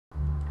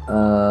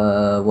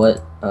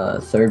What?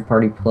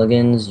 Third-party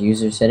plugins,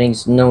 user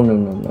settings? No, no,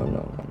 no, no,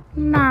 no, no.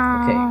 No,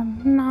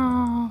 Okay.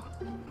 no.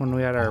 When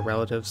we had our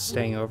relatives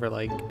staying over,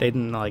 like, they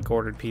didn't, like,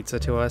 ordered pizza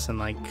to us, and,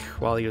 like,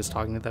 while he was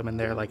talking to them in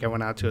there, like, I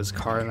went out to his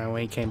car, and then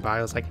when he came by,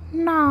 I was like,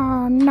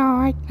 no,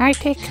 no, I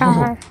take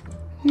car.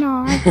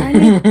 No,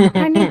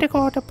 I need to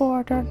go to the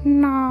border.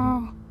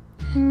 No,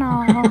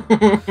 no.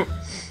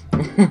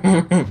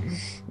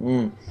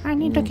 I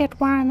need to get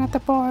wine at the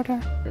border.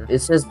 It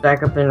says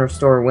backup and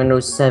restore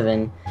Windows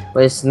 7,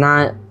 but it's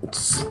not.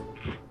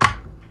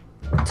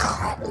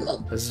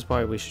 This is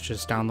why we should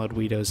just download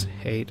Windows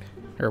 8,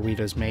 or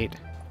Windows Mate.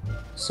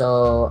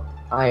 So,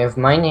 I have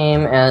my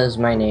name as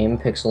my name,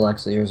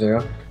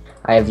 PixelX00.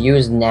 I have you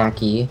as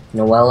Naki,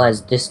 Noel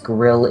as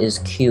Discgrill is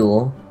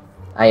Cool.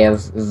 I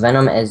have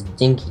Venom as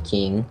Dinky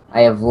King.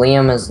 I have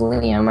Liam as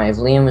Liam. I have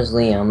Liam as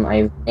Liam. I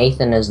have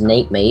Nathan as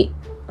Nate Mate.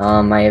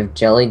 I have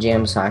Jelly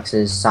Jam Socks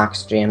as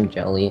Socks Jam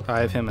Jelly.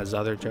 I have him as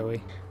Other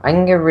Joey. I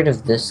can get rid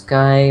of this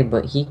guy,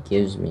 but he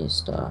gives me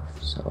stuff,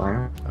 so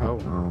I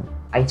don't know.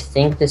 I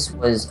think this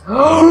was.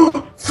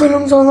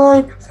 Venom's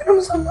online!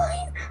 Venom's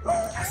online! Oh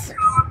my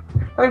god!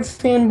 I'm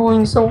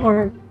fanboying so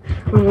hard.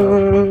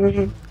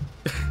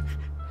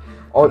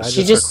 Oh, I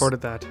she just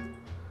recorded that.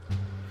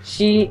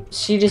 She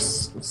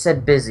just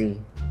said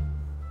busy.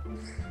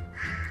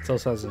 It still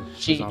says it.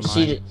 She's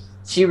online.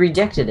 She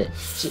rejected it.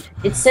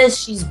 It says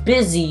she's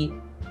busy,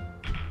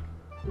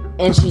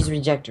 and she's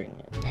rejecting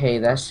it. Hey,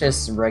 that's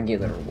just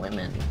regular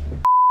women.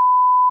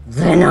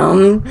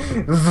 Venom,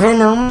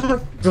 Venom,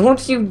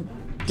 don't you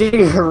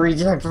dare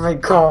reject my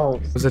call.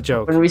 It was a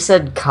joke. When we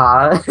said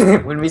 "ka,"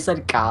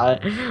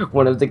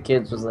 one of the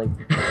kids was like.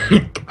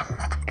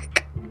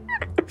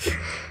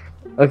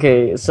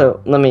 Okay,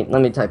 so let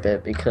me type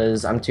it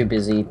because I'm too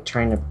busy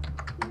trying to.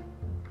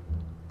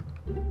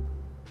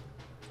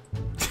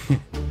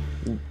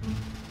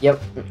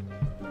 Yep.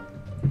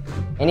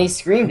 And he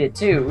screamed it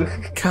too.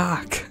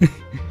 Cock.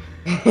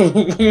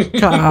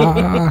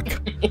 Cock.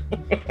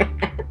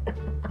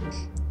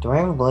 Do I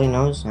have a bloody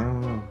nose? I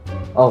don't know.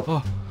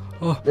 Oh.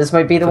 Oh. This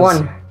might be the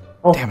one.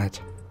 Oh. Damn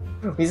it.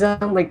 We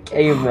sound like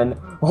cavemen.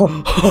 Oh.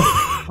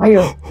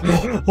 Fire!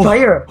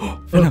 Fire!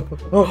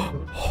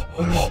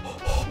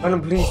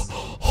 Venom, please.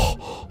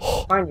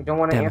 Fine, you don't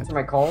want to answer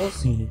my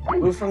calls?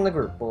 Move from the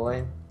group,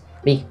 boy.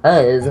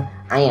 Because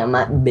I am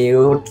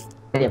beautiful.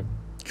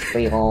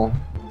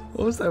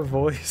 What was that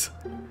voice?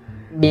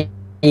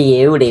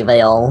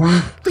 Beautiful.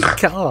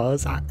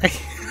 Because I...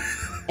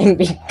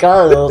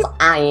 Because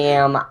I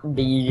am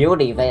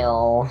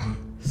beautiful.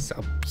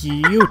 So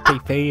beautiful.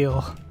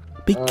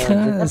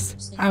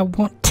 Because I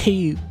want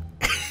to.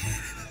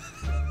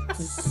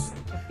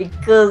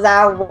 Because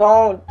I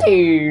want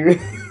to.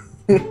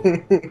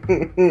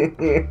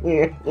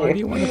 Why do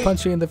you want to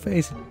punch me in the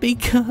face?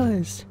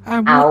 Because I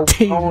want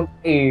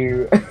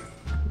to.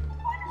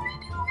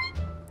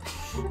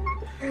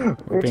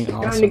 We're being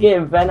trying awesome. to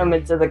get Venom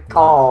into the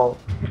call,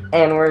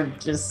 and we're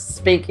just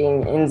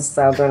speaking in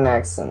southern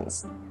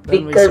accents.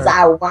 Then because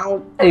I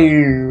want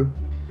to.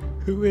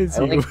 Who is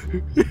you?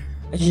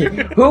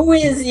 Who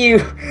is you?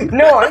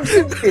 No, I'm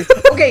serious.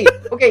 Okay.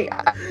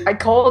 I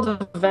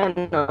called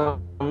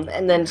Venom,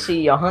 and then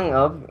she hung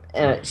up.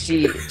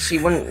 She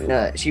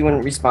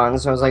wouldn't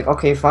respond. So I was like,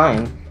 okay,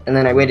 fine. And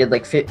then I waited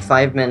like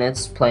 5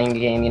 minutes playing a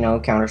game, you know,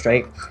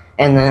 Counter-Strike.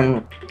 And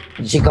then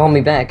she called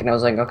me back, and I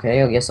was like,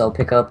 okay, I guess I'll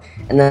pick up.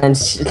 And then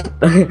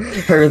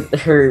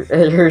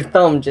her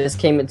thumb just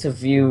came into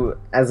view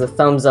as a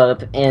thumbs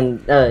up,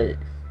 and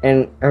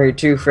her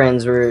two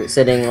friends were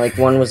sitting, like,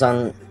 one was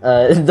on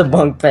the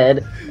bunk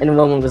bed, and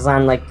one was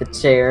on, like, the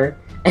chair,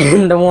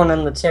 and the one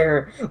on the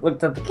chair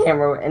looked at the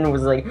camera and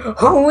was like,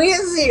 who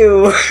is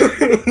you?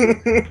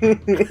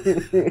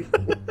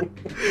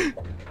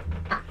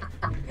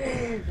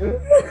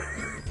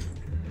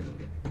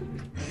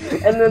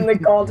 And then the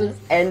call just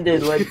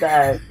ended like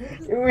that.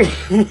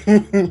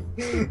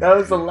 That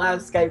was the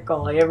last Skype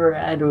call I ever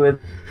had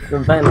with the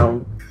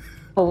Venom.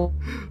 What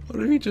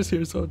if you just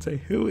hear someone say,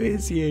 who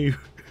is you?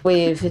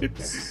 Wait, if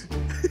it's...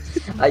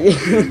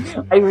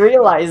 I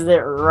realized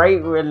it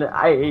right when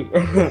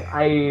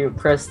I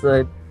pressed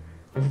the...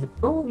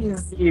 Who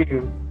is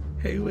you?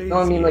 Who is No,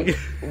 I mean, you? like,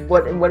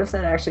 what if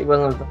that actually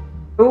wasn't...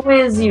 Who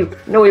is you?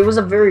 No, it was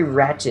a very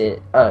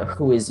ratchet,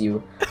 who is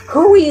you?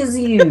 Who is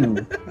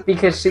you?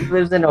 Because she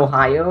lives in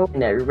Ohio,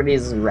 and everybody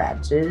is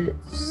ratchet,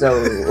 so...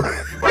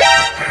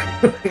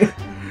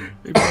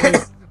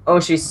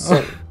 Oh, she's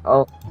sick.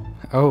 Oh.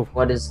 Oh.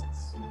 What is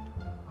this?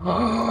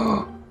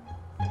 Oh.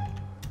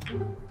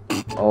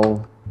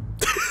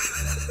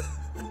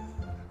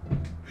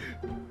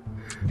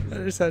 I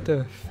just had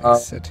to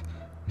fix it.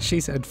 She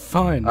said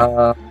fun.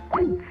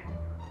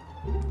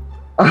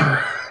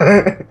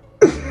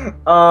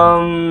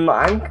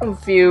 I'm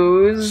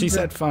confused. She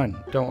said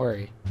fun. Don't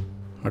worry.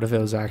 What if it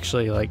was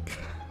actually like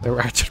the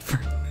ratchet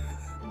friend?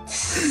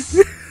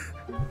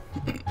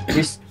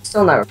 You're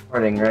still not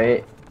recording,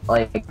 right?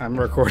 Like, I'm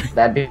recording.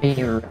 that'd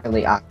be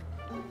really odd.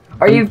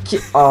 Are you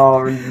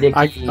oh,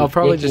 Nicky, I'll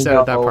probably just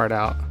edit that part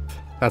out.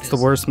 That's the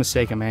worst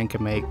mistake a man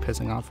can make,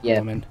 pissing off a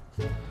woman.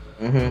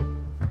 Mm-hmm.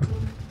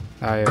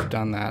 I have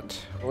done that.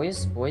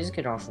 Boys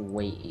get off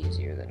way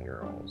easier than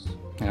girls.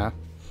 Yeah.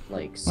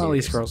 Like, well, at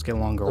least girls get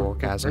longer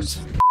orgasms.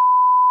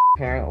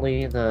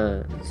 Apparently,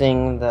 the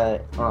thing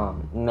that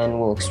men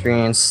will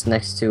experience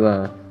next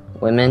to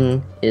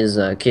women is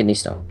kidney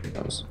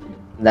stones.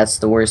 That's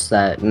the worst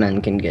that men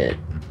can get.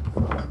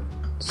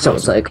 So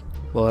it's like.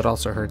 Well, it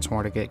also hurts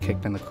more to get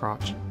kicked in the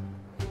crotch.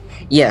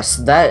 Yes,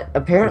 that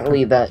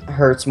apparently that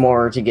hurts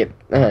more to get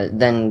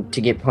than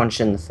to get punched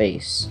in the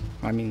face.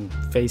 I mean,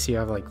 face you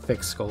have like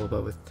thick skull,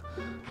 but with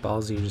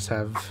balls you just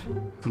have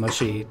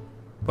mushy,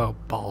 well,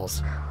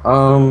 balls.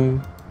 I'll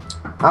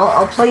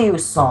play you a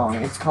song.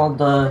 It's called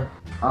the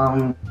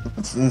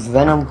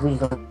Venom. Please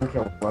don't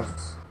kill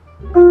us.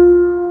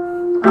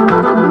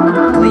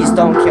 Please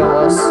don't kill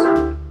us.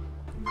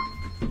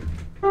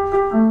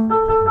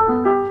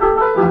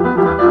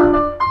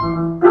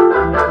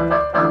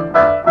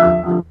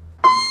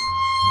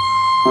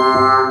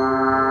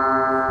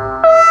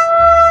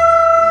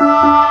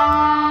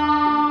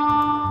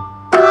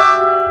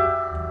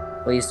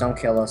 Please don't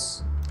kill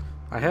us.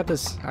 I had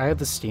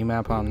the Steam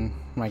app on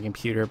my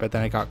computer, but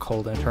then it got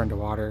cold and turned to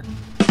water.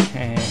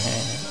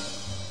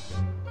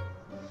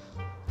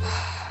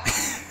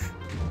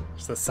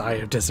 Just a sigh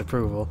of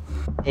disapproval.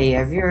 Hey,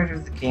 have you heard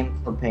of the game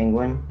Club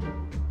Penguin?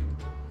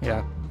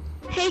 Yeah.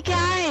 Hey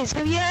guys,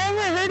 have you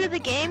ever heard of the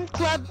game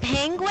Club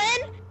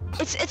Penguin?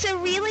 It's a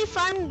really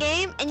fun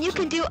game, and you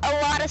can do a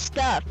lot of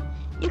stuff.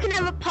 You can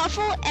have a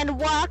puffle and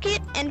walk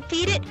it and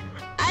feed it.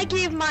 I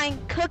gave mine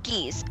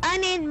cookies. I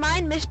named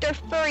mine Mr.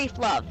 Furry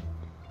Fluff.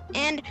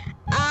 And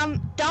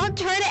don't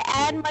try to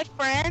add my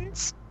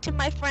friends to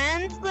my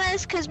friends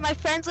list, because my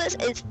friends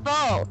list is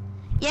full.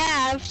 Yeah,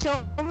 I have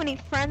so many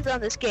friends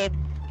on this game.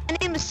 My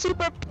name is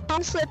Super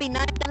Punk Slippy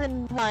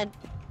 9001.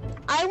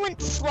 I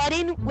went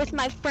sledding with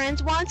my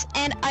friends once,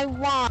 and I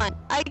won.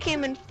 I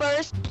came in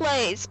first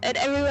place, and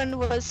everyone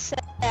was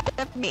sad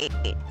at me.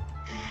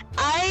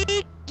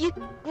 You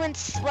went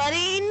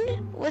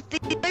sledding with the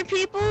other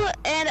people,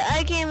 and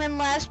I came in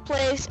last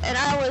place, and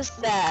I was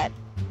sad.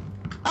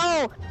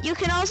 Oh, you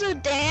can also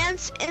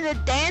dance in the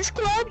dance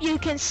club. You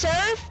can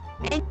surf,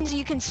 and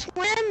you can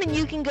swim, and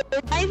you can go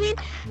diving,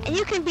 and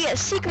you can be a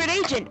secret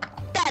agent.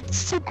 That's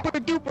super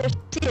duper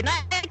secret.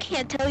 I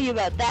can't tell you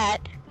about that.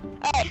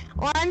 Alright,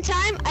 one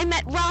time I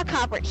met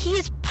Rockhopper.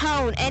 He's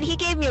pwned, and he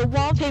gave me a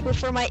wallpaper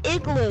for my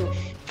igloo.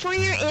 For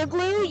your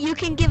igloo, you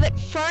can give it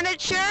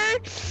furniture,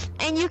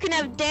 and you can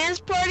have dance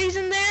parties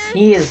in there.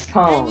 He is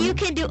pwned. And you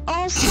can do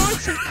all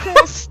sorts of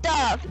cool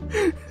stuff.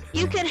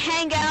 You can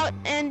hang out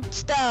and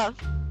stuff.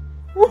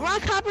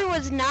 Rockhopper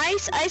was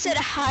nice. I said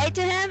hi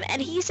to him,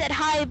 and he said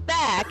hi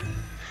back.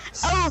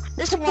 Oh,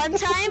 this one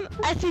time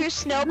I threw a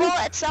snowball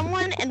at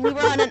someone, and we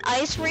were on an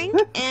ice rink,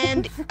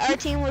 and our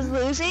team was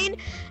losing,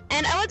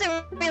 and I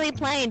wasn't really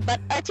playing, but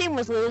our team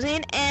was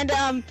losing, and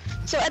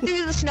so I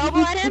threw the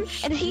snowball at him,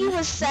 and he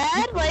was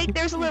sad, like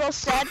there's a little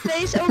sad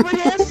face over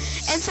him,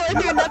 and so I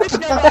threw another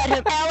snowball at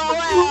him.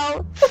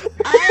 LOL.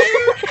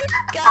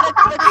 I got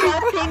the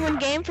Club Penguin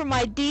game for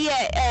my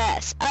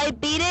DIS. I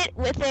beat it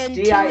within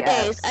 2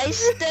 days. I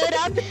stood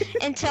up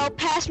until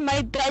past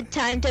my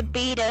bedtime to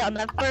beat it on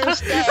the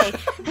first day.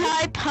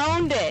 I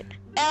pwned it.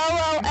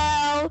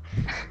 LOL.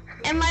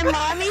 And my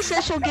mommy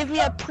says she'll give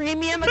me a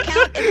premium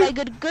account if I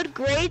get good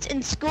grades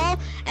in school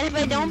and if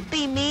I don't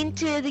be mean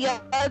to the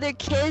other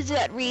kids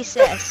at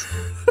recess.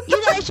 You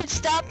guys should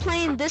stop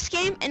playing this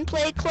game and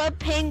play Club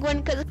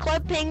Penguin, because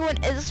Club Penguin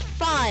is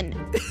fun.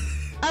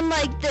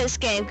 Unlike this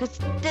game, because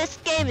this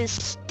game is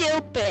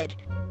stupid.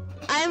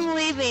 I'm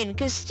leaving,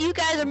 because you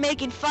guys are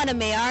making fun of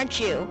me, aren't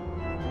you?